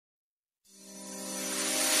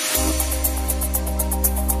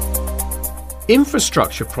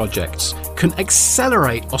infrastructure projects can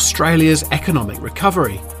accelerate Australia's economic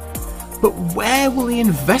recovery. But where will the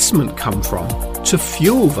investment come from to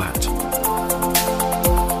fuel that?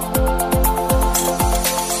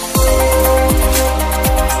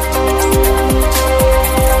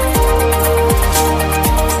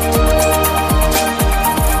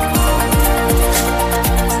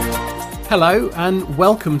 Hello and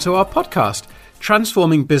welcome to our podcast,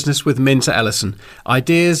 Transforming Business with Minter Ellison,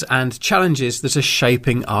 ideas and challenges that are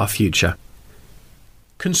shaping our future.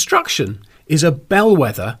 Construction is a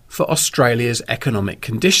bellwether for Australia's economic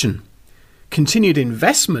condition. Continued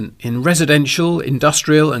investment in residential,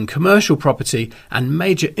 industrial and commercial property and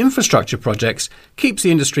major infrastructure projects keeps the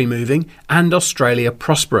industry moving and Australia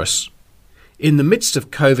prosperous. In the midst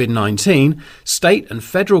of COVID-19, state and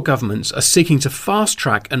federal governments are seeking to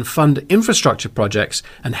fast-track and fund infrastructure projects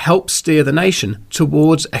and help steer the nation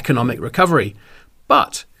towards economic recovery.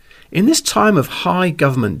 But in this time of high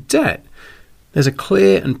government debt, there's a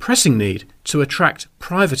clear and pressing need to attract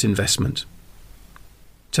private investment.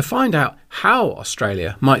 To find out how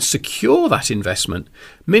Australia might secure that investment,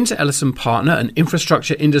 Minter Ellison partner and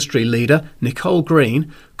infrastructure industry leader Nicole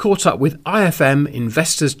Green caught up with IFM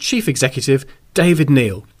Investors Chief Executive David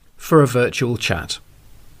Neal for a virtual chat.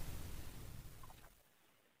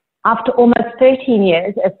 After almost 13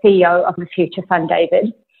 years as CEO of the Future Fund,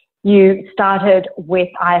 David, you started with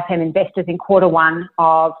IFM Investors in Q1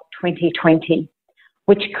 of 2020,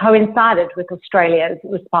 which coincided with Australia's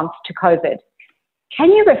response to COVID. Can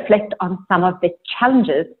you reflect on some of the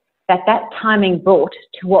challenges that timing brought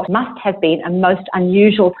to what must have been a most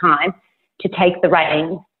unusual time to take the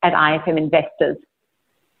reins at IFM Investors?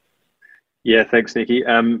 Yeah, thanks, Nikki.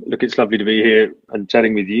 Look, it's lovely to be here and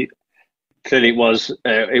chatting with you. Clearly,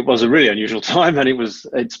 it was a really unusual time, and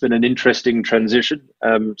it's been an interesting transition.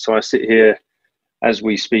 So I sit here as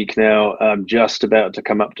we speak now. I'm just about to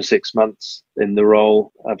come up to 6 months in the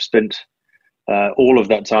role. I've spent all of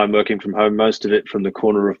that time working from home, most of it from the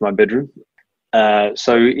corner of my bedroom.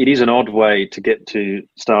 So it is an odd way to get to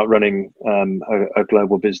start running a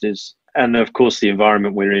global business. And of course, the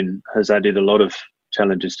environment we're in has added a lot of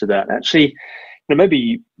challenges to that. Actually,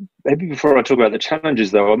 maybe before I talk about the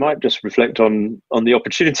challenges, though, I might just reflect on the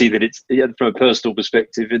opportunity that it's from a personal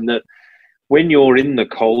perspective, in that when you're in the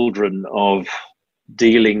cauldron of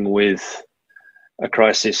dealing with a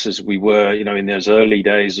crisis as we were, in those early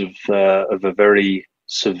days of a very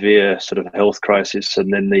severe sort of health crisis,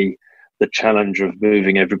 and then the challenge of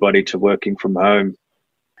moving everybody to working from home,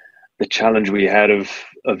 the challenge we had of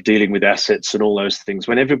dealing with assets and all those things.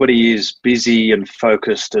 When everybody is busy and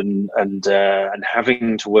focused and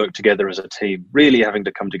having to work together as a team, really having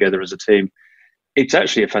to come together as a team, it's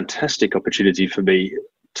actually a fantastic opportunity for me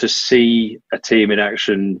to see a team in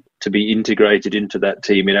action, to be integrated into that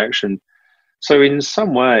team in action. So in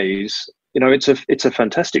some ways, it's a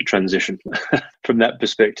fantastic transition from that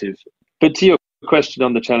perspective. But to your question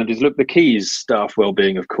on the challenges, look, the key is staff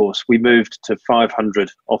wellbeing, of course. We moved to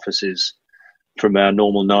 500 offices from our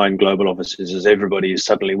normal 9 global offices as everybody is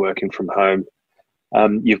suddenly working from home.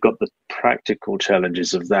 You've got the practical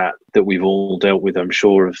challenges of that we've all dealt with, I'm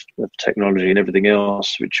sure, of technology and everything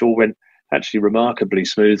else, which all went actually remarkably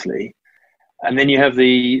smoothly. And then you have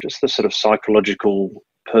the sort of psychological,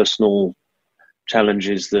 personal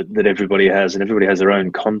challenges that everybody has, and everybody has their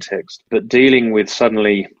own context. But dealing with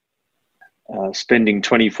suddenly spending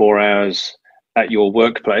 24 hours at your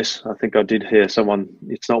workplace, I think I did hear someone,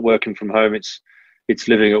 it's not working from home, it's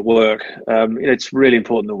living at work. It's really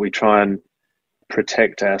important that we try and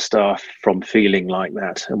protect our staff from feeling like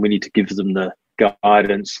that, and we need to give them the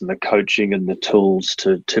guidance and the coaching and the tools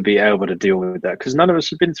to be able to deal with that, because none of us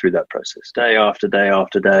have been through that process day after day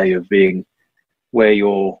after day of being where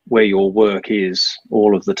your work is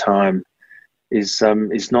all of the time is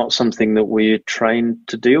not something that we're trained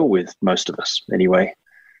to deal with, most of us anyway.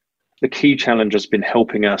 The key challenge has been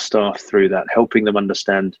helping our staff through that, helping them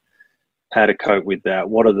understand how to cope with that.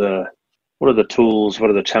 What are the tools, what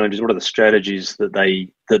are the challenges, what are the strategies that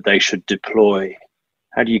they should deploy?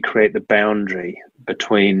 How do you create the boundary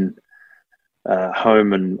between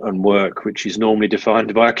home and work, which is normally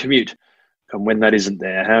defined by a commute? And when that isn't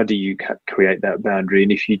there, how do you create that boundary?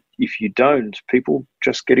 And if you don't, people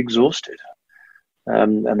just get exhausted,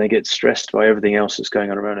 and they get stressed by everything else that's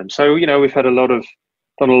going on around them. So we've had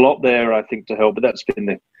done a lot there, I think, to help. But that's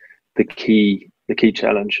been the key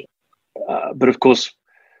challenge. But of course,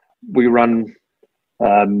 we run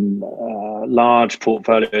large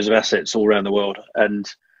portfolios of assets all around the world, and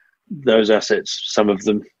those assets, some of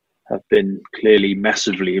them have been clearly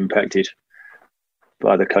massively impacted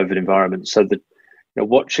by the COVID environment. So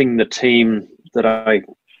watching the team that I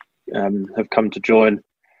have come to join,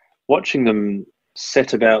 watching them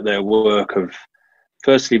set about their work of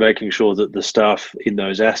firstly making sure that the staff in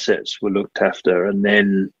those assets were looked after, and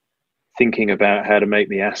then thinking about how to make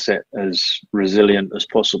the asset as resilient as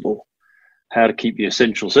possible, how to keep the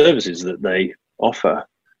essential services that they offer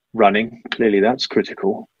running. Clearly that's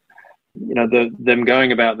critical. Them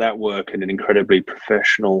going about that work in an incredibly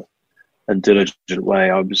professional and diligent way,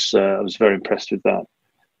 I was very impressed with that.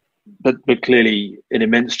 But clearly an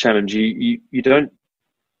immense challenge. You don't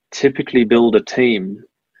typically build a team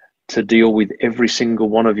to deal with every single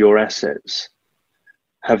one of your assets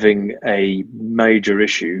having a major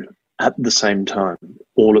issue at the same time,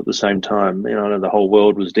 all at the same time. I know the whole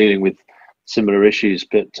world was dealing with similar issues,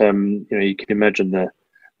 but you can imagine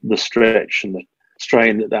the stretch and the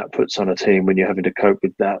strain that puts on a team when you're having to cope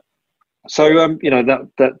with that. So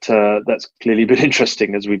that's clearly been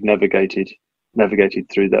interesting as we've navigated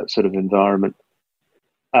through that sort of environment.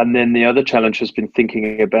 And then the other challenge has been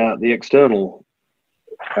thinking about the external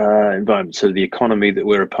environment, so the economy that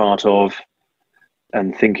we're a part of,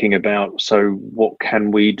 and thinking about, so what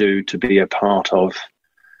can we do to be a part of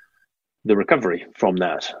the recovery from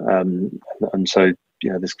that? And so,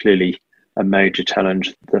 there's clearly a major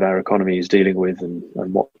challenge that our economy is dealing with, and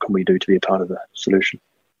what can we do to be a part of the solution?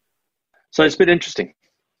 So it's been interesting.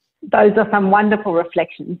 Those are some wonderful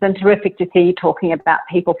reflections, and terrific to see you talking about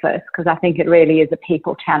people first, because I think it really is a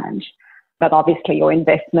people challenge. But obviously your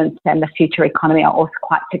investments and the future economy are also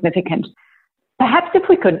quite significant. Perhaps if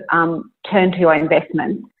we could turn to your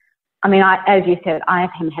investments. I mean, as you said,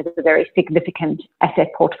 IFM has a very significant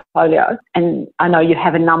asset portfolio, and I know you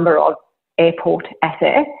have a number of airport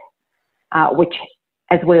assets, which,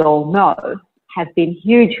 as we all know, have been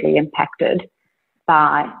hugely impacted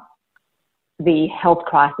by the health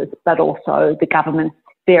crisis, but also the government's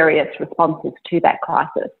various responses to that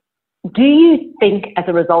crisis. Do you think, as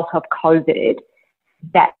a result of COVID,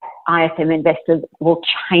 that IFM investors will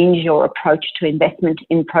change your approach to investment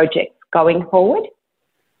in projects going forward,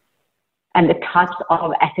 and the types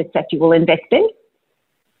of assets that you will invest in?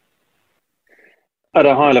 At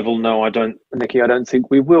a high level, no, I don't, Nikki. I don't think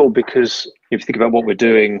we will, because if you think about what we're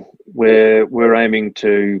doing, we're aiming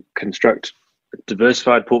to construct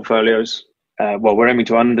diversified portfolios. We're aiming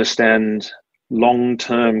to understand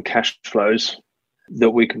long-term cash flows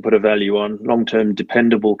that we can put a value on, long-term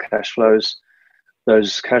dependable cash flows.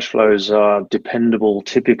 Those cash flows are dependable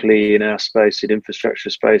typically in our space, in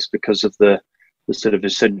infrastructure space, because of the sort of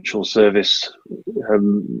essential service,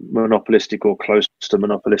 monopolistic or close to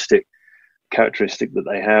monopolistic characteristic that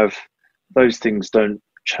they have. Those things don't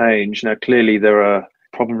change. Now, clearly there are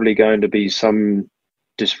probably going to be some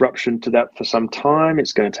disruption to that for some time.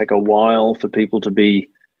 It's going to take a while for people to be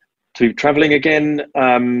traveling again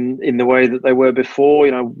in the way that they were before.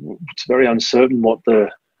 It's very uncertain what the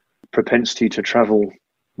propensity to travel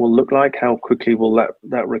will look like. How quickly will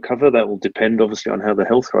that recover? That will depend obviously on how the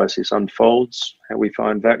health crisis unfolds, how we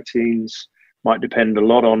find vaccines. Might depend a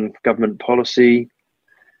lot on government policy,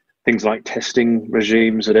 things like testing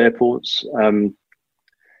regimes at airports.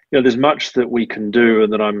 There's much that we can do,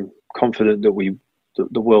 and that I'm confident that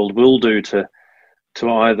the world will do to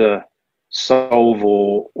either solve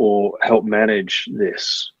or help manage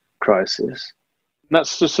this crisis. And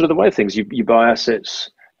that's just sort of the way of things. You buy assets,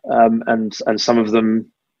 and some of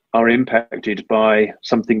them are impacted by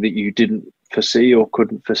something that you didn't foresee or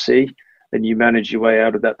couldn't foresee, and you manage your way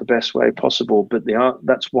out of that the best way possible. But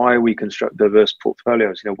that's why we construct diverse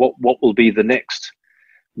portfolios. What will be the next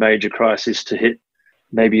major crisis to hit?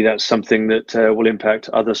 Maybe that's something that will impact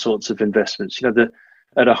other sorts of investments.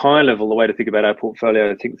 At a high level, the way to think about our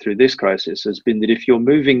portfolio, I think, through this crisis has been that if you're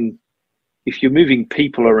moving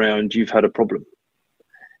people around, you've had a problem.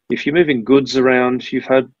 If you're moving goods around, you've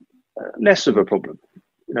had less of a problem.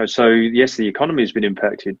 So yes, the economy has been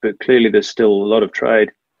impacted, but clearly there's still a lot of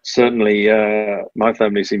trade. Certainly, my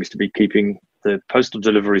family seems to be keeping the postal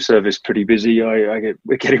delivery service pretty busy.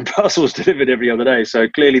 We're getting parcels delivered every other day. So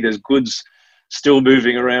clearly there's goods still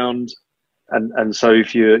moving around. And so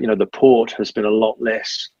if the port has been a lot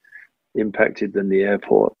less impacted than the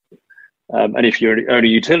airport. And if you own a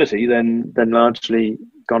utility, then largely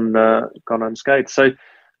gone unscathed. So,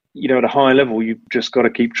 at a high level, you've just got to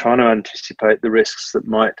keep trying to anticipate the risks that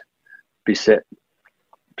might beset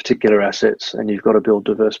particular assets, and you've got to build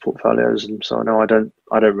diverse portfolios. And so, no, I don't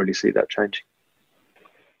really see that changing.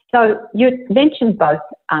 So you mentioned both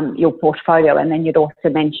your portfolio, and then you'd also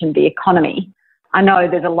mentioned the economy. I know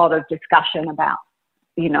there's a lot of discussion about,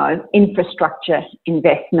 infrastructure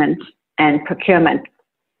investment and procurement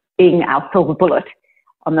being our silver bullet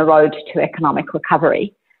on the road to economic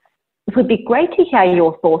recovery. It would be great to hear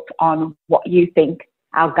your thoughts on what you think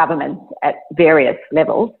our governments at various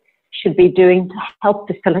levels should be doing to help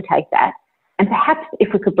facilitate that. And perhaps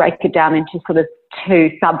if we could break it down into sort of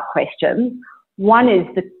two sub-questions. One is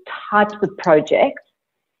the types of projects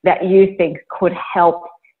that you think could help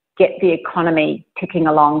get the economy ticking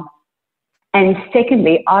along. And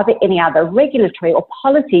secondly, are there any other regulatory or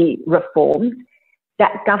policy reforms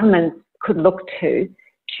that governments could look to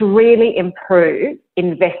really improve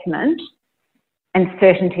investment and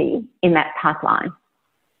certainty in that pipeline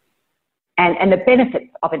and the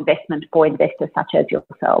benefits of investment for investors such as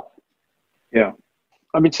yourselves? Yeah,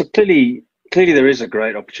 I mean, so clearly there is a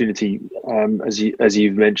great opportunity, as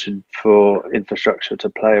you've mentioned, for infrastructure to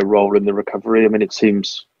play a role in the recovery. I mean, it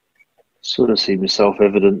seems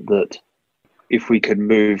self-evident that if we can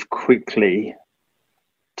move quickly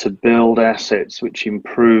to build assets which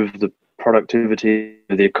improve the productivity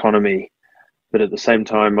of the economy, but at the same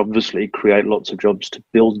time, obviously, create lots of jobs to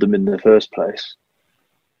build them in the first place,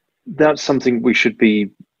 that's something we should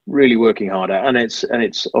be really working hard at. And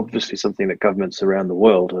it's obviously something that governments around the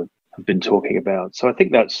world have been talking about. So I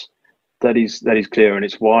think that is clear, and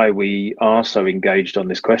it's why we are so engaged on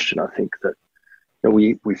this question. I think that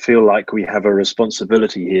we feel like we have a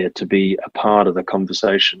responsibility here to be a part of the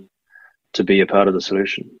conversation, to be a part of the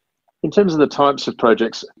solution. In terms of the types of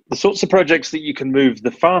projects, the sorts of projects that you can move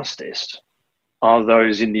the fastest are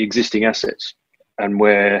those in the existing assets, and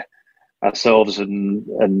where ourselves and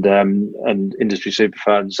industry super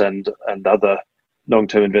funds and other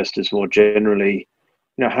long-term investors more generally,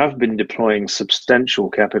 have been deploying substantial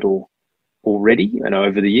capital already and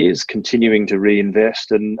over the years, continuing to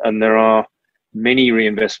reinvest, and there are many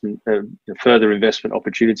further investment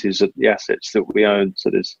opportunities at the assets that we own. So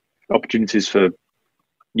there's opportunities for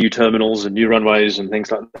new terminals and new runways and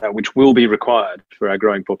things like that, which will be required for our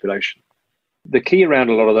growing population. The key around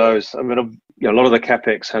a lot of those, I mean, a lot of the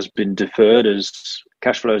capex has been deferred as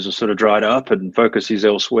cash flows are sort of dried up and focus is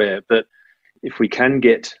elsewhere. But if we can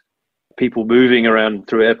get people moving around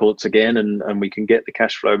through airports again and we can get the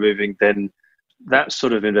cash flow moving, then that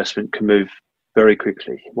sort of investment can move very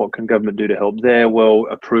quickly. What can government do to help there? Well,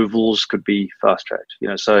 approvals could be fast-tracked.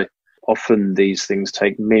 So often these things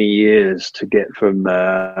take many years to get from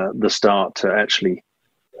the start to actually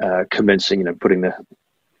commencing, putting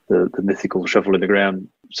the mythical shovel in the ground.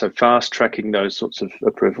 So fast-tracking those sorts of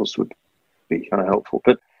approvals would be kind of helpful.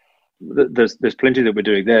 But there's plenty that we're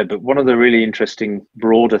doing there. But one of the really interesting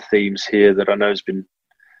broader themes here that I know has been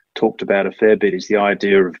talked about a fair bit is the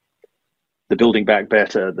idea of the building back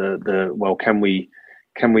better. Can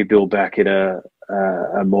we build back in a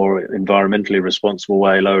more environmentally responsible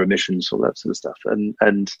way, lower emissions, all that sort of stuff.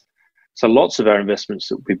 And so lots of our investments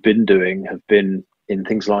that we've been doing have been in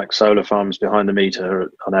things like solar farms behind the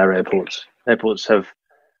meter on our airports. Airports have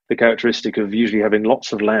the characteristic of usually having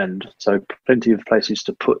lots of land, so plenty of places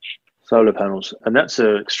to put solar panels. And that's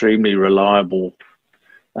an extremely reliable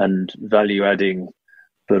and value-adding,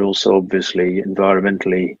 but also obviously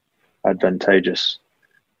environmentally advantageous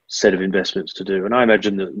set of investments to do. And I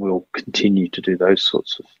imagine that we'll continue to do those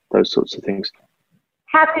sorts of things.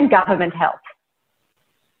 How can government help?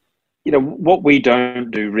 What we don't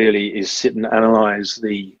do really is sit and analyze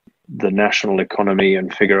the national economy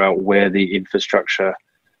and figure out where the infrastructure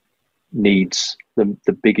needs,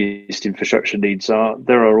 the biggest infrastructure needs are.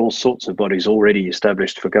 There are all sorts of bodies already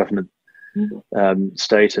established for government,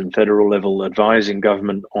 state and federal level, advising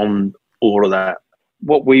government on all of that.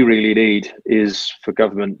 What we really need is for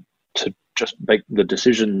government to just make the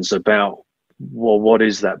decisions about, well, what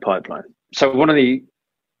is that pipeline? So one of the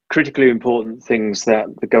critically important things that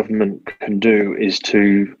the government can do is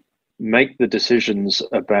to make the decisions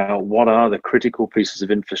about what are the critical pieces of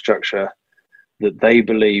infrastructure that they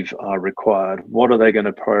believe are required. What are they going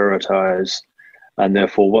to prioritize? And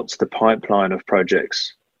therefore, what's the pipeline of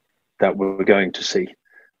projects that we're going to see?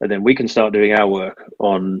 And then we can start doing our work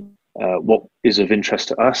on what is of interest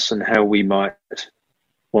to us and how we might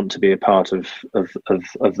want to be a part of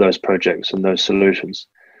those projects and those solutions.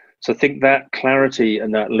 So I think that clarity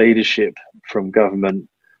and that leadership from government,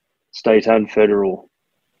 state and federal,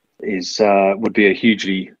 would be a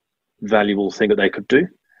hugely valuable thing that they could do.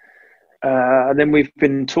 And then we've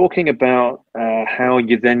been talking about how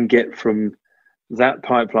you then get from that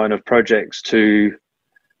pipeline of projects to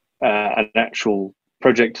an actual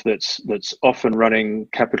project that's often running,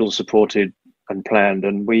 capital supported and planned.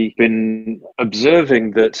 And we've been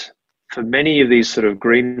observing that for many of these sort of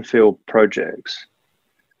greenfield projects,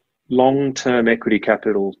 long-term equity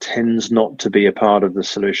capital tends not to be a part of the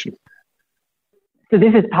solution. So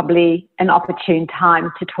this is probably an opportune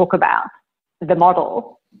time to talk about the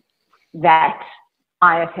model that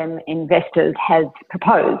IFM Investors has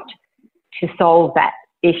proposed to solve that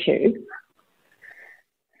issue?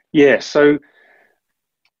 Yeah, so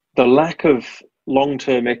the lack of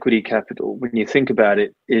long-term equity capital, when you think about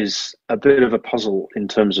it, is a bit of a puzzle in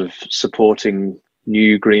terms of supporting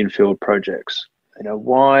new greenfield projects.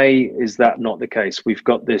 Why is that not the case? We've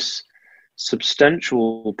got this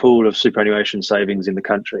substantial pool of superannuation savings in the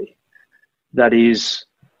country that is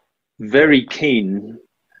very keen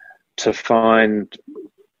to find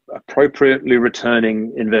appropriately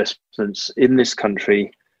returning investments in this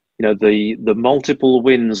country. The multiple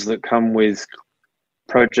wins that come with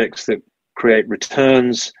projects that create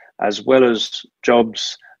returns as well as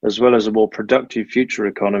jobs, as well as a more productive future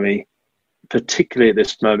economy, particularly at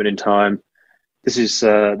this moment in time. This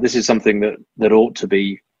is something that ought to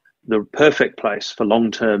be the perfect place for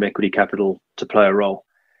long-term equity capital to play a role.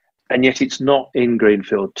 And yet it's not in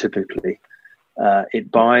greenfield typically.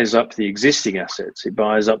 It buys up the existing assets, it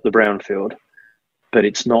buys up the brownfield, but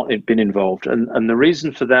it's not been involved. And the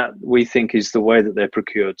reason for that, we think, is the way that they're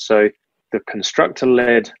procured. So the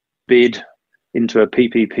constructor-led bid into a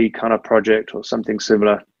PPP kind of project or something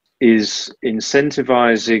similar is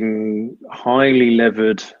incentivizing highly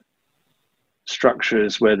levered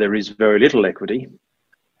structures where there is very little equity.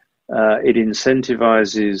 It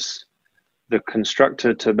incentivizes the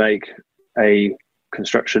constructor to make a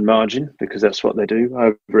construction margin, because that's what they do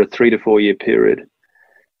over a 3 to 4 year period.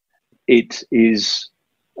 It is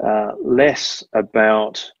less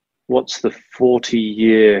about what's the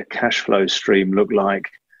 40-year cash flow stream look like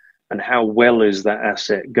and how well is that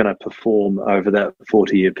asset going to perform over that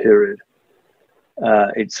 40-year period.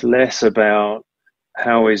 It's less about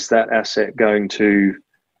how is that asset going to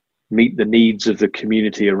meet the needs of the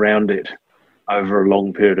community around it over a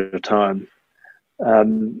long period of time.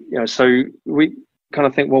 So we kind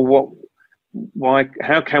of think, well,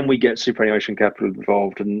 how can we get superannuation capital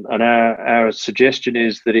involved? And our suggestion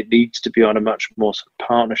is that it needs to be on a much more sort of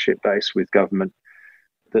partnership base with government,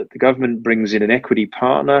 that the government brings in an equity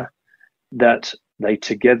partner, that they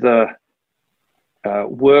together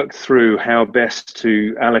work through how best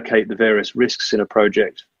to allocate the various risks in a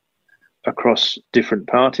project across different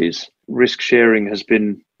parties. Risk sharing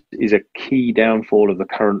is a key downfall of the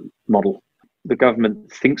current model. The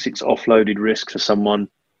government thinks it's offloaded risk to someone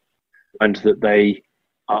and that they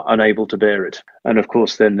are unable to bear it. And of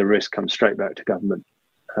course, then the risk comes straight back to government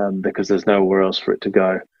because there's nowhere else for it to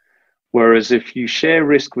go. Whereas if you share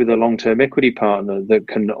risk with a long-term equity partner that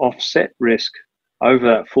can offset risk over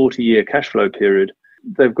that 40-year cash flow period,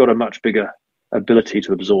 they've got a much bigger ability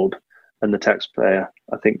to absorb, and the taxpayer,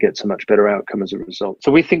 I think, gets a much better outcome as a result.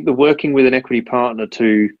 So we think that working with an equity partner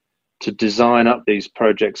to design up these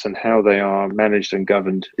projects and how they are managed and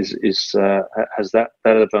governed has that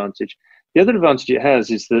advantage. The other advantage it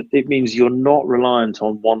has is that it means you're not reliant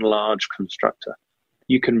on one large constructor.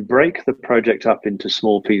 You can break the project up into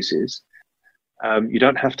small pieces. You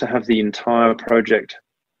don't have to have the entire project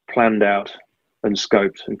planned out and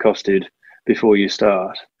scoped and costed before you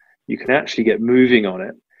start. You can actually get moving on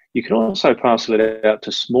it. You can also parcel it out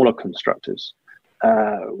to smaller constructors.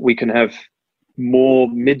 We can have more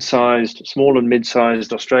small and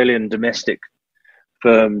mid-sized Australian domestic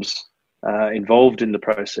firms involved in the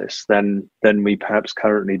process than we perhaps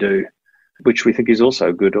currently do, which we think is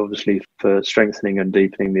also good, obviously, for strengthening and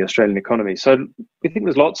deepening the Australian economy. So we think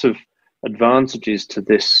there's lots of advantages to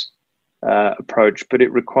this approach, but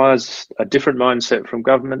it requires a different mindset from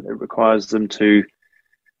government. It requires them to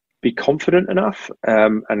be confident enough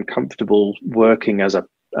and comfortable working as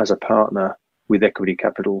a partner with equity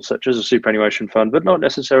capital, such as a superannuation fund, but not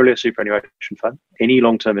necessarily a superannuation fund. Any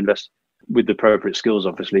long-term investor with the appropriate skills,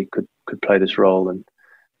 obviously, could play this role. And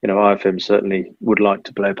IFM certainly would like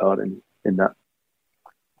to play a part in that.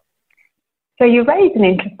 So you raised an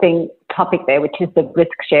interesting topic there, which is the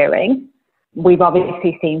risk sharing. We've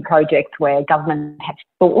obviously seen projects where government have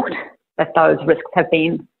thought that those risks have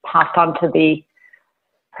been passed on to the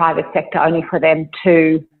private sector only for them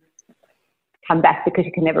to come back, because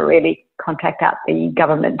you can never really contract out the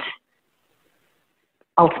government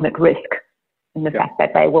ultimate risk in the fact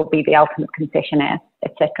that they will be the ultimate concessionaire,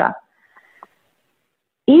 etc.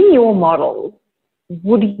 In your model,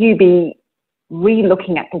 would you be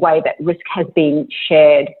re-looking at the way that risk has been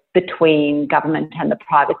shared between government and the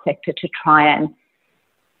private sector to try and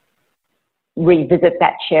revisit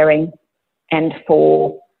that sharing, and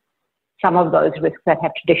for some of those risks that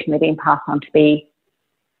have traditionally been passed on to be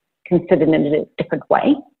considered in a different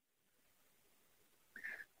way?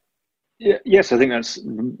 Yes, I think that's,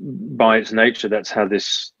 by its nature, that's how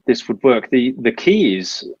this would work. The key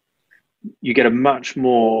is you get a much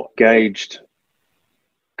more gauged,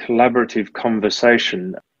 collaborative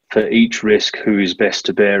conversation for each risk, who is best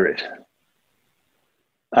to bear it.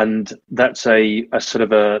 And that's a sort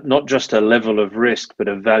of a, not just a level of risk, but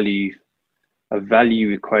a value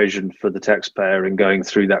equation for the taxpayer in going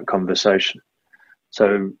through that conversation.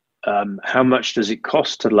 So how much does it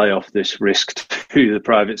cost to lay off this risk to the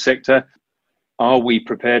private sector? Are we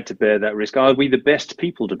prepared to bear that risk? Are we the best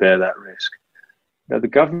people to bear that risk? Now, the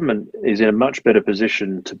government is in a much better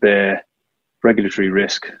position to bear regulatory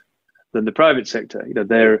risk than the private sector.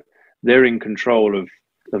 They're in control of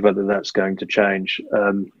whether that's going to change.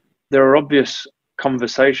 There are obvious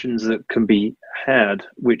conversations that can be had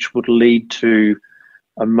which would lead to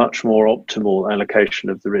a much more optimal allocation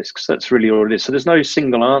of the risks. That's really all it is. So there's no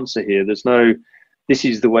single answer here. There's no, this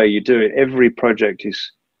is the way you do it. Every project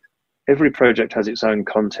has its own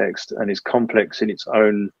context and is complex in its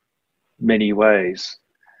own many ways.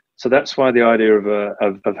 So that's why the idea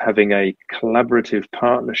of having a collaborative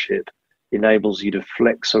partnership enables you to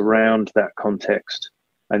flex around that context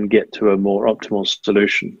and get to a more optimal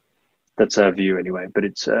solution. That's our view anyway. But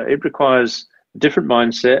it requires a different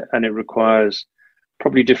mindset, and it requires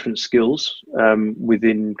probably different skills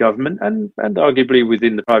within government and arguably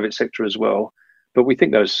within the private sector as well. But we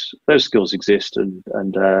think those skills exist, and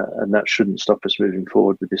that shouldn't stop us moving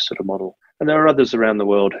forward with this sort of model. And there are others around the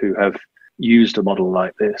world who have used a model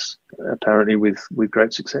like this, apparently with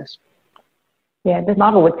great success. Yeah, the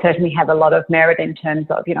model would certainly have a lot of merit in terms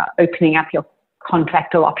of, opening up your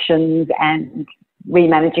contractor options and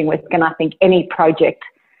remanaging risk. And I think any project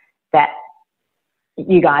that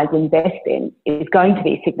you guys invest in is going to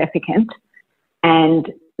be significant,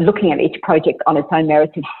 and looking at each project on its own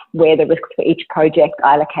merits and where the risks for each project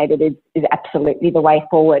are allocated is absolutely the way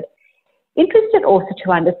forward. Interested also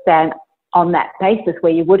to understand on that basis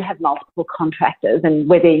where you would have multiple contractors and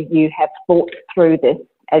whether you have thought through this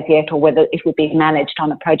as yet, or whether it would be managed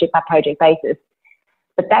on a project by project basis.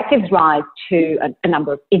 But that gives rise to a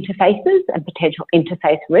number of interfaces and potential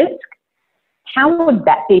interface risk. How would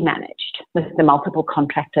that be managed with the multiple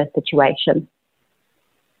contractor situation?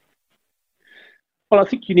 Well, I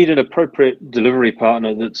think you need an appropriate delivery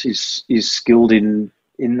partner that is skilled in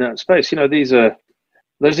that space. Those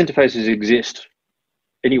interfaces exist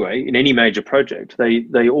anyway in any major project.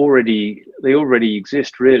 They already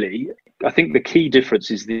exist, really. I think the key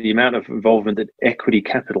difference is the amount of involvement that equity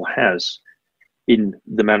capital has in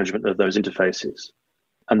the management of those interfaces.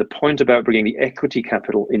 And the point about bringing the equity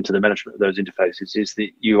capital into the management of those interfaces is that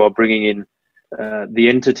you are bringing in the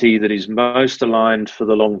entity that is most aligned for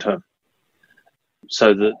the long term,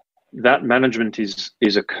 so that management is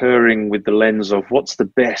occurring with the lens of what's the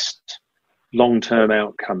best long-term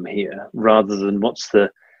outcome here, rather than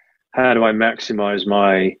how do I maximize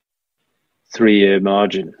my 3-year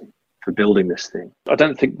margin for building this thing. I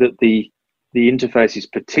don't think that the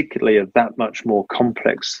interfaces particularly are that much more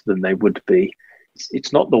complex than they would be.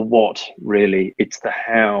 It's not the what, really, it's the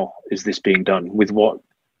how is this being done, with what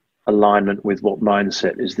alignment, with what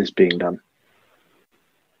mindset is this being done.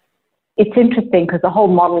 It's interesting because the whole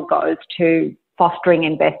model goes to fostering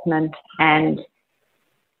investment, and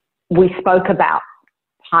we spoke about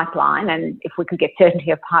pipeline, and if we could get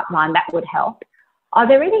certainty of pipeline, that would help. Are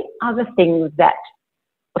there any other things that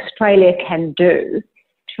Australia can do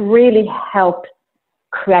to really help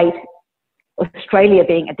create Australia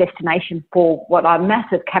being a destination for what are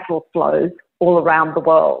massive capital flows all around the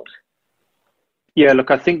world? Yeah,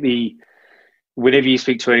 look, I think whenever you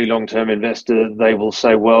speak to any long-term investor, they will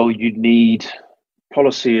say, well, you need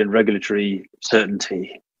policy and regulatory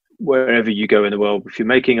certainty wherever you go in the world. If you're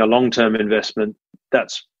making a long-term investment,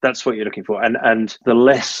 that's what you're looking for. And the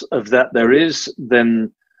less of that there is,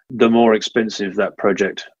 then the more expensive that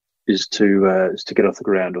project is to get off the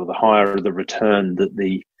ground, or the higher the return that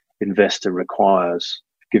the investor requires,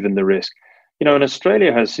 given the risk. And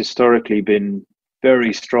Australia has historically been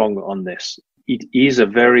very strong on this. It is a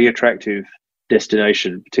very attractive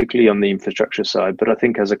destination, particularly on the infrastructure side. But I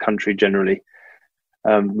think as a country generally,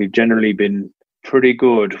 we've generally been pretty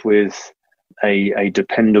good with a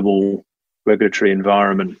dependable regulatory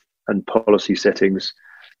environment and policy settings,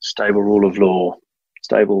 stable rule of law,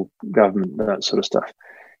 stable government, that sort of stuff.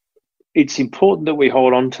 It's important that we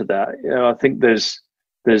hold on to that. I think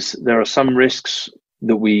there are some risks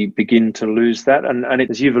that we begin to lose that. And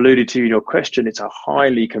as you've alluded to in your question, it's a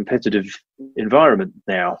highly competitive environment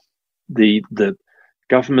now. The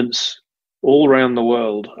governments all around the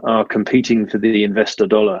world are competing for the investor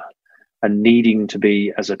dollar and needing to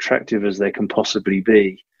be as attractive as they can possibly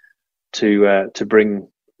be to bring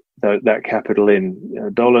that capital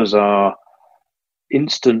in. Dollars are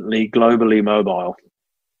instantly globally mobile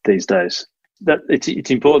these days. That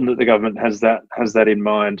it's important that the government has that in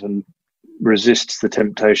mind and resists the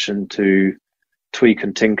temptation to tweak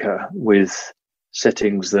and tinker with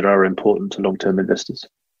settings that are important to long-term investors.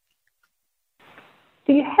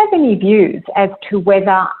 Do you have any views as to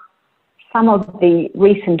whether some of the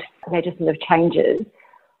recent legislative changes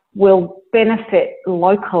will benefit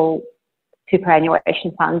local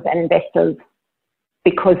superannuation funds and investors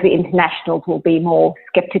because the internationals will be more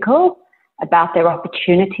sceptical about their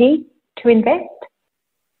opportunity to invest?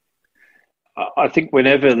 I think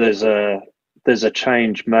whenever there's a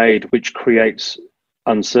change made which creates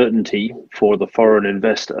uncertainty for the foreign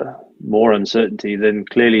investor, more uncertainty, then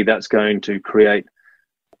clearly that's going to create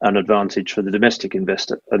an advantage for the domestic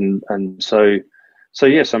investor. And so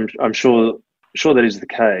yes, I'm sure that is the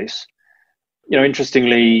case.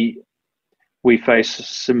 Interestingly, we face a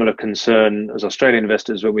similar concern as Australian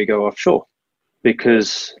investors when we go offshore,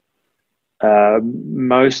 because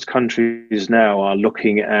most countries now are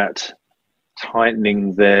looking at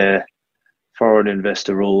tightening their foreign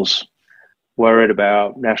investor rules, worried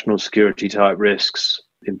about national security type risks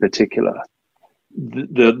in particular.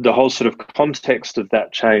 The whole sort of context of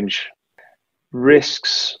that change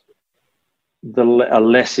risks a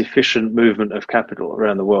less efficient movement of capital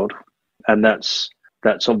around the world, and that's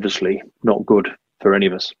obviously not good for any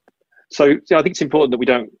of us. So I think it's important that we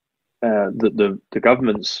don't that the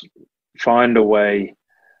governments find a way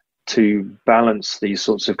to balance these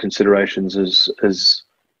sorts of considerations as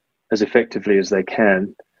effectively as they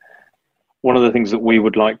can. One of the things that we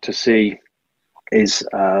would like to see is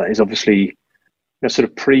obviously a sort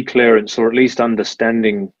of pre-clearance, or at least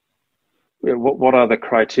understanding what are the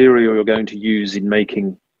criteria you're going to use in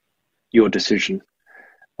making your decision,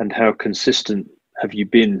 and how consistent have you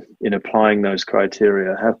been in applying those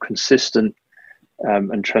criteria? How consistent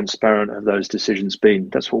and transparent have those decisions been?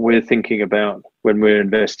 That's what we're thinking about when we're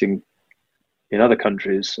investing in other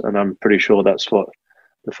countries, and I'm pretty sure that's what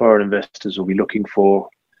the foreign investors will be looking for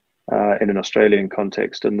in an Australian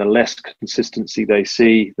context. And the less consistency they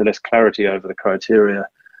see, the less clarity over the criteria,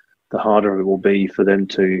 the harder it will be for them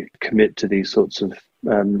to commit to these sorts of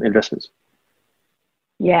investments.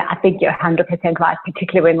 Yeah, I think you're 100% right,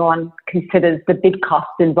 particularly when one considers the bid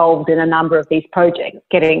costs involved in a number of these projects,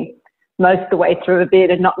 getting most of the way through a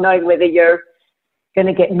bid and not knowing whether you're going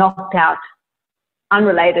to get knocked out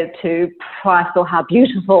unrelated to price or how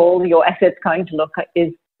beautiful your asset's going to look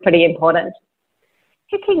is pretty important.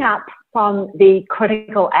 Picking up from the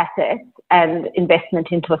critical assets and investment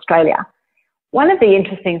into Australia, one of the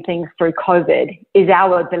interesting things through COVID is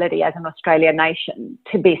our ability as an Australian nation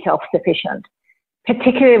to be self-sufficient,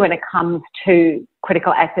 particularly when it comes to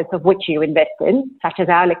critical assets of which you invest in, such as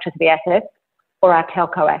our electricity assets or our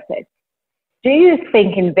telco assets. Do you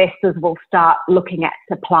think investors will start looking at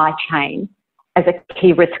supply chain as a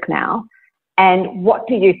key risk now? And what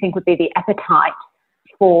do you think would be the appetite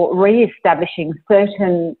for re-establishing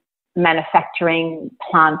certain manufacturing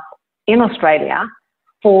plants in Australia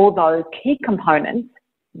for those key components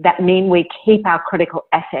that mean we keep our critical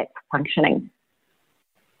assets functioning?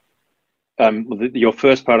 Your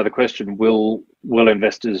first part of the question, will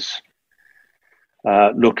investors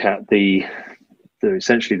look at the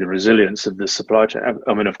essentially the resilience of the supply chain?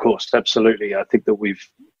 I mean, of course, absolutely. I think that we've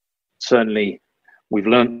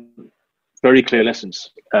learned very clear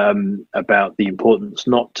lessons about the importance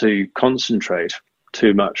not to concentrate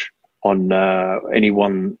too much on any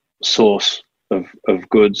one source of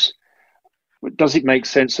goods. Does it make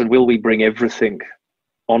sense, and will we bring everything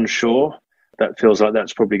onshore? That feels like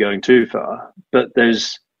that's probably going too far. But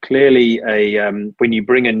there's clearly when you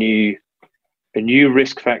bring a new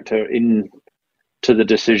risk factor in to the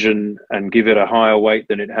decision and give it a higher weight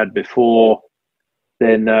than it had before,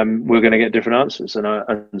 then we're going to get different answers.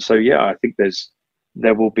 And so yeah, I think there's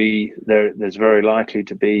very likely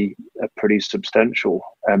to be a pretty substantial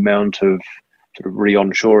amount of sort of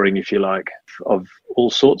re-onshoring, if you like, of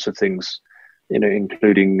all sorts of things,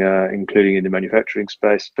 including in the manufacturing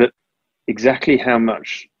space. But exactly how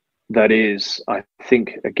much that is, I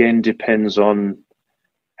think, again, depends on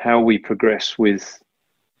how we progress with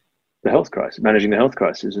the health crisis, managing the health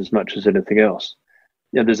crisis as much as anything else.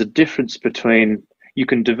 There's a difference between, you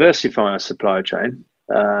can diversify a supply chain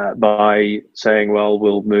by saying, well,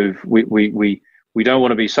 we'll move, we don't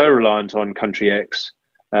want to be so reliant on country X.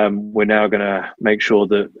 We're now going to make sure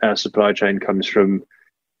that our supply chain comes from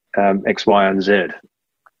X, Y, and Z.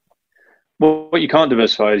 Well, what you can't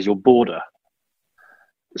diversify is your border.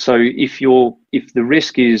 So if the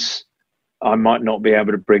risk is, I might not be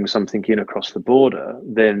able to bring something in across the border,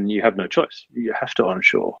 then you have no choice. You have to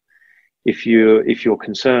onshore. If you're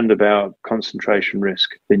concerned about concentration risk,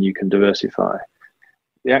 then you can diversify.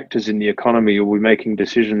 The actors in the economy will be making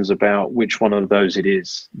decisions about which one of those it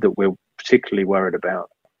is that we're particularly worried about.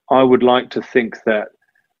 I would like to think that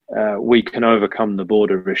we can overcome the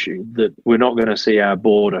border issue, that we're not going to see our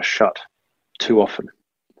border shut too often,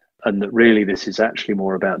 and that really this is actually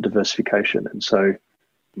more about diversification. And so,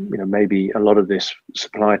 maybe a lot of this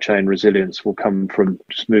supply chain resilience will come from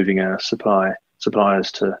just moving our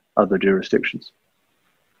suppliers to other jurisdictions.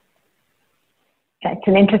 It's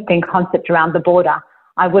an interesting concept around the border.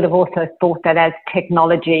 I would have also thought that as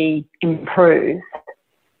technology improves,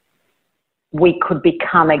 we could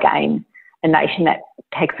become again a nation that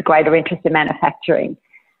takes a greater interest in manufacturing.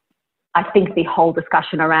 I think the whole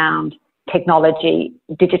discussion around technology,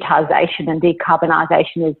 digitization and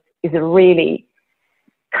decarbonisation is a really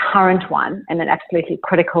current one and an absolutely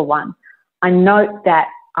critical one. I note that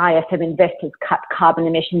IFM Investors cut carbon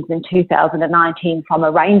emissions in 2019 from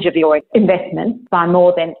a range of your investments by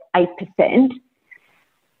more than 8%. Can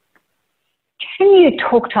you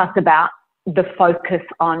talk to us about the focus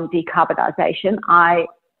on decarbonisation? I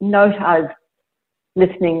note I was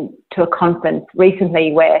listening to a conference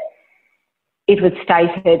recently where it was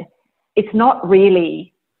stated it's not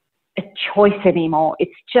really a choice anymore.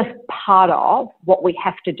 It's just part of what we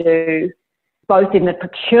have to do, both in the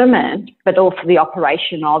procurement, but also the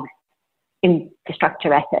operation of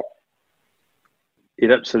infrastructure assets. It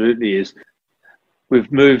absolutely is.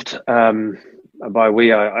 We've moved, by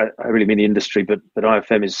we, I really mean the industry, but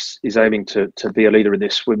IFM is aiming to be a leader in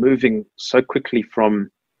this. We're moving so quickly from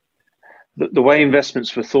the way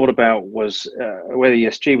investments were thought about was, where the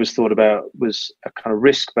ESG was thought about was a kind of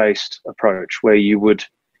risk-based approach where you would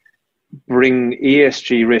bring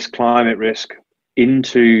ESG risk, climate risk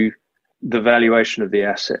into the valuation of the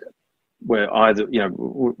asset, where either,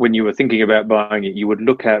 when you were thinking about buying it, you would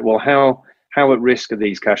look at, well, how at risk are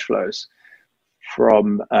these cash flows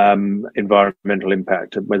from environmental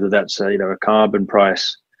impact, and whether that's a carbon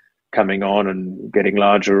price coming on and getting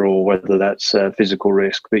larger, or whether that's physical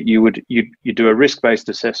risk. But you do a risk-based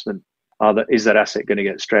assessment. Is that asset going to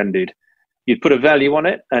get stranded? You'd put a value on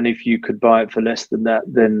it, and if you could buy it for less than that,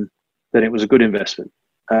 then it was a good investment.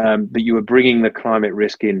 But you were bringing the climate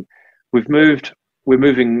risk in. We're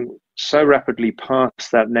moving so rapidly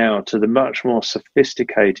past that now to the much more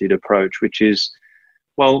sophisticated approach, which is,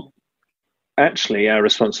 well, actually our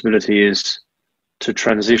responsibility is to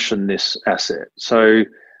transition this asset. So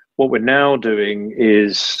what we're now doing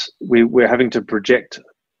is we're having to project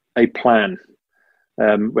a plan.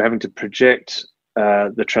 We're having to project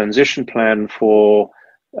the transition plan for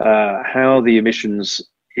how the emissions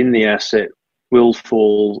in the asset will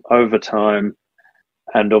fall over time.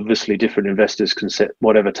 And obviously different investors can set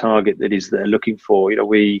whatever target that is they're looking for.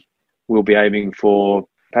 We will be aiming for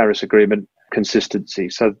Paris Agreement consistency.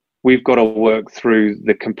 So we've got to work through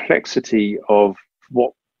the complexity of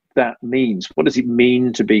what that means. What does it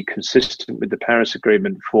mean to be consistent with the Paris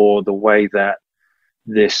Agreement for the way that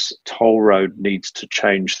this toll road needs to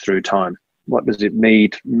change through time? What does it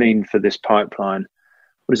mean for this pipeline?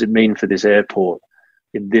 What does it mean for this airport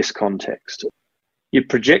in this context? You're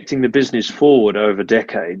projecting the business forward over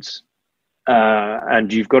decades,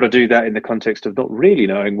 and you've got to do that in the context of not really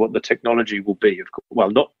knowing what the technology will be.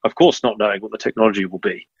 Of course not knowing what the technology will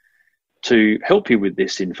be to help you with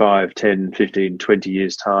this in 5, 10, 15, 20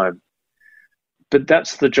 years' time. But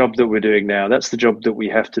that's the job that we're doing now. That's the job that we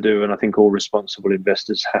have to do, and I think all responsible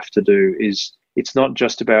investors have to do. It's not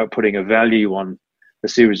just about putting a value on a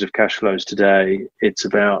series of cash flows today. It's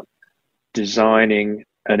about designing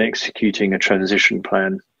and executing a transition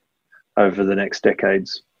plan over the next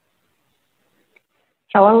decades.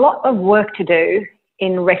 So a lot of work to do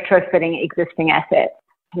in retrofitting existing assets.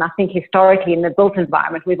 And I think historically in the built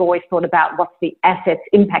environment, we've always thought about what's the asset's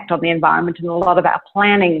impact on the environment, and a lot of our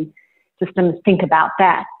planning systems think about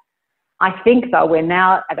that. I think, though, we're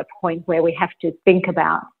now at a point where we have to think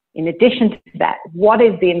about, in addition to that, what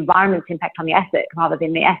is the environment's impact on the asset rather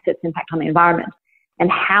than the asset's impact on the environment?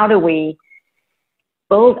 And how do we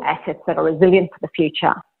build assets that are resilient for the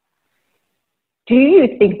future? Do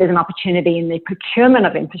you think there's an opportunity in the procurement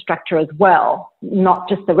of infrastructure as well, not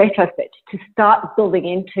just the retrofit, to start building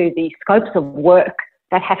into the scopes of work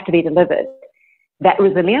that have to be delivered that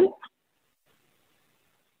resilience?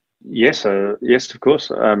 Yes, of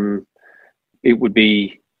course. It would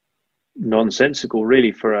be nonsensical,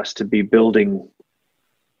 really, for us to be building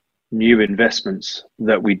new investments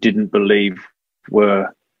that we didn't believe were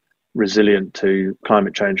resilient to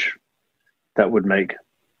climate change. That would make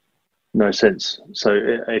no sense. So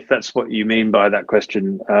if that's what you mean by that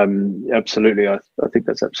question, absolutely, I think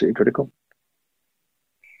that's absolutely critical.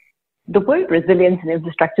 The word resilience in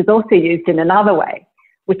infrastructure is also used in another way,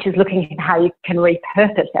 which is looking at how you can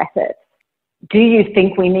repurpose assets. Do you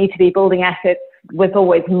think we need to be building assets with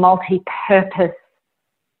always multi-purpose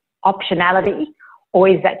optionality, Or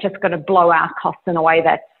is that just going to blow our costs in a way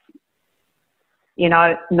that's,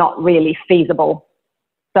 not really feasible?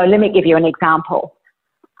 So let me give you an example.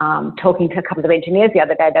 Talking to a couple of engineers the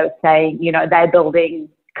other day, they were saying, they're building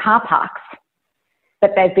car parks,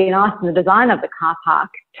 but they've been asked in the design of the car park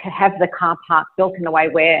to have the car park built in a way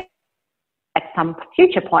where at some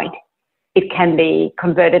future point it can be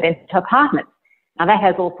converted into apartments. Now that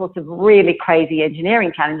has all sorts of really crazy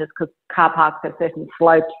engineering challenges because car parks have certain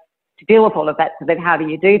slopes to deal with all of that. So then how do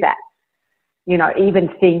you do that? Even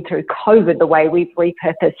seeing through COVID, the way we've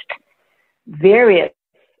repurposed various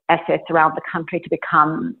assets around the country to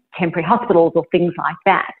become temporary hospitals or things like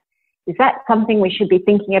that. Is that something we should be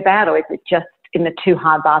thinking about, or is it just in the too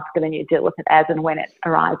hard basket and you deal with it as and when it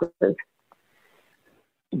arises?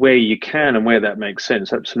 Where you can and where that makes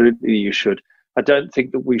sense, absolutely you should. I don't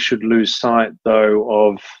think that we should lose sight, though,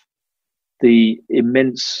 of the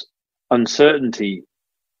immense uncertainty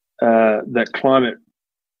that climate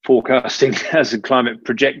forecasting has and climate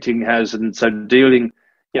projecting has. And so dealing,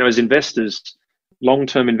 as investors,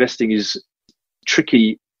 long-term investing is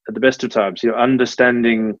tricky at the best of times.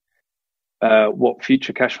 Understanding what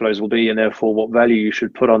future cash flows will be and therefore what value you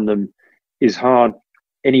should put on them is hard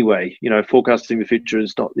anyway. Forecasting the future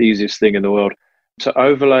is not the easiest thing in the world. To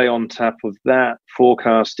overlay on top of that,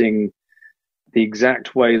 forecasting the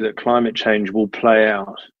exact way that climate change will play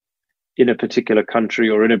out in a particular country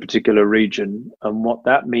or in a particular region and what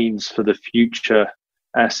that means for the future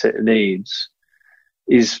asset needs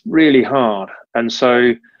is really hard. And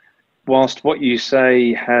so whilst what you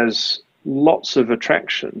say has lots of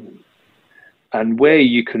attraction and where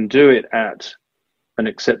you can do it at an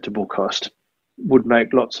acceptable cost would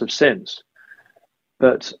make lots of sense.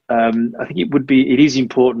 But I think it is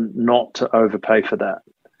important not to overpay for that.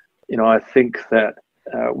 I think that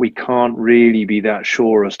we can't really be that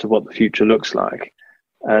sure as to what the future looks like.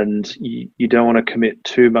 And you don't want to commit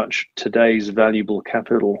too much today's valuable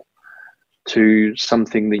capital to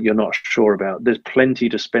something that you're not sure about. There's plenty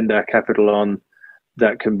to spend our capital on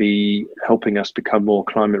that can be helping us become more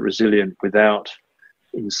climate resilient without,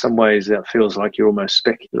 in some ways, that feels like you're almost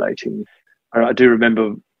speculating. I do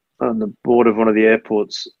remember on the board of one of the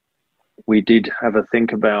airports, we did have a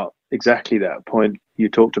think about exactly that point you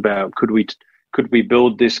talked about. Could we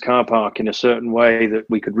build this car park in a certain way that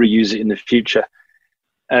we could reuse it in the future?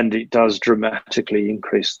 And it does dramatically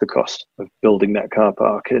increase the cost of building that car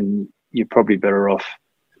park, and you're probably better off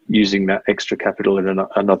using that extra capital in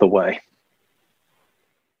another way.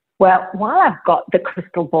 Well, while I've got the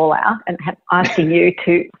crystal ball out and asking you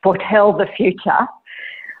to foretell the future,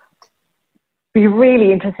 be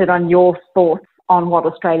really interested on your thoughts on what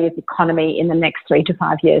Australia's economy in the next 3 to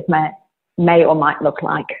 5 years may or might look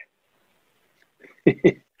like.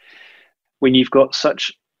 When you've got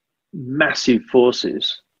such massive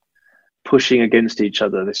forces pushing against each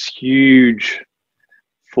other, this huge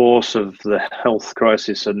force of the health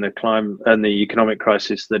crisis and the climate and the economic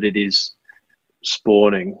crisis that it is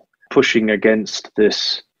spawning, pushing against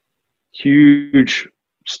this huge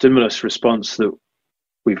stimulus response that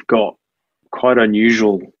we've got, quite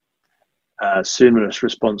unusual stimulus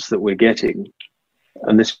response that we're getting,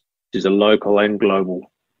 and this is a local and global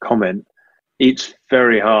comment, it's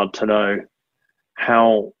very hard to know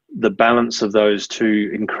how the balance of those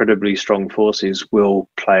two incredibly strong forces will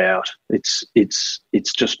play out. It's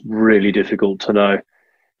just really difficult to know.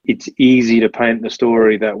 It's easy to paint the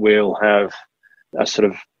story that we'll have a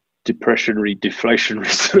sort of depressionary, deflationary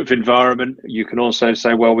sort of environment. You can also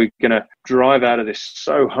say, well, we're going to drive out of this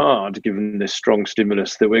so hard, given this strong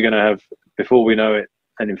stimulus, that we're going to have, before we know it,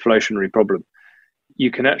 an inflationary problem.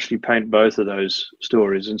 You can actually paint both of those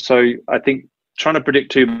stories. And so I think trying to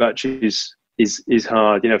predict too much is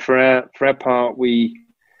hard. For our part, we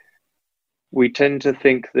tend to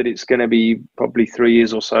think that it's going to be probably 3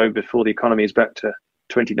 years or so before the economy is back to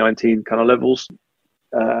 2019 kind of levels.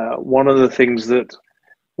 One of the things that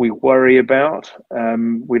we worry about,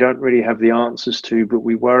 we don't really have the answers to, but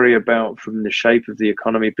we worry about from the shape of the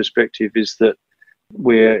economy perspective, is that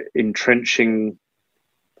we're entrenching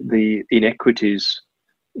the inequities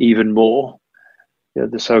even more.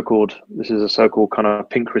 This is a so-called kind of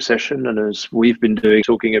pink recession, and as we've been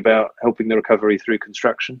talking about helping the recovery through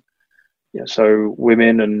construction. So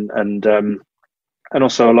women and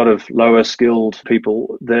also a lot of lower skilled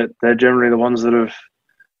people, they're generally the ones that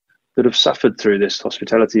have suffered through this,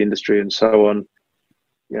 hospitality industry and so on.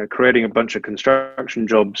 Creating a bunch of construction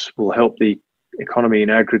jobs will help the economy in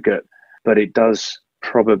aggregate, but it does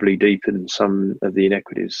probably deepen some of the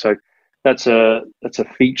inequities. So that's a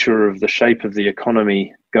feature of the shape of the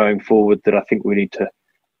economy going forward that I think we need to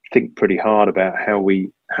think pretty hard about how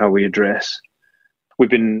we address. we've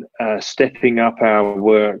been stepping up our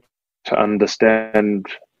work to understand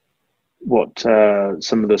what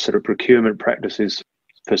some of the sort of procurement practices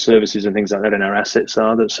for services and things like that in our assets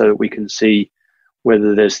are, that so that we can see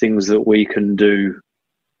whether there's things that we can do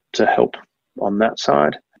to help on that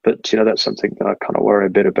side. But, that's something that I kind of worry a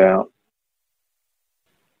bit about.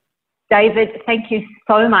 David, thank you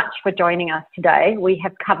so much for joining us today. We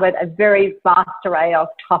have covered a very vast array of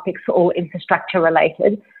topics, all infrastructure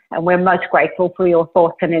related, and we're most grateful for your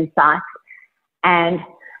thoughts and insights, and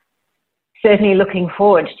certainly looking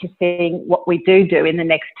forward to seeing what we do in the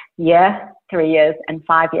next year, 3 years and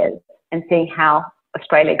 5 years, and seeing how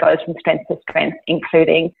Australia goes from strength to strength,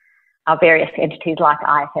 including our various entities like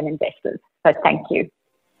IFM Investors. So thank you.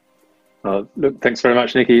 Look, thanks very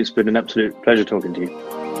much, Nikki. It's been an absolute pleasure talking to you.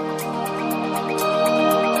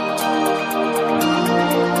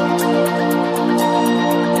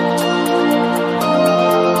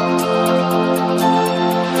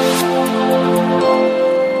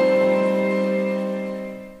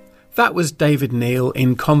 That was David Neal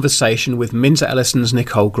in conversation with Minter Ellison's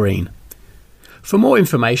Nicole Green. For more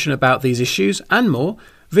information about these issues and more,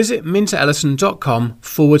 visit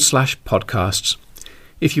minterellison.com/podcasts.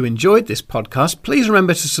 If you enjoyed this podcast, please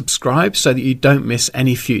remember to subscribe so that you don't miss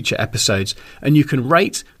any future episodes. And you can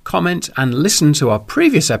rate, comment and listen to our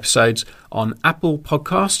previous episodes on Apple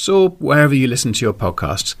Podcasts or wherever you listen to your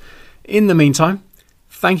podcasts. In the meantime,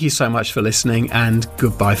 thank you so much for listening and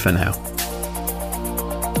goodbye for now.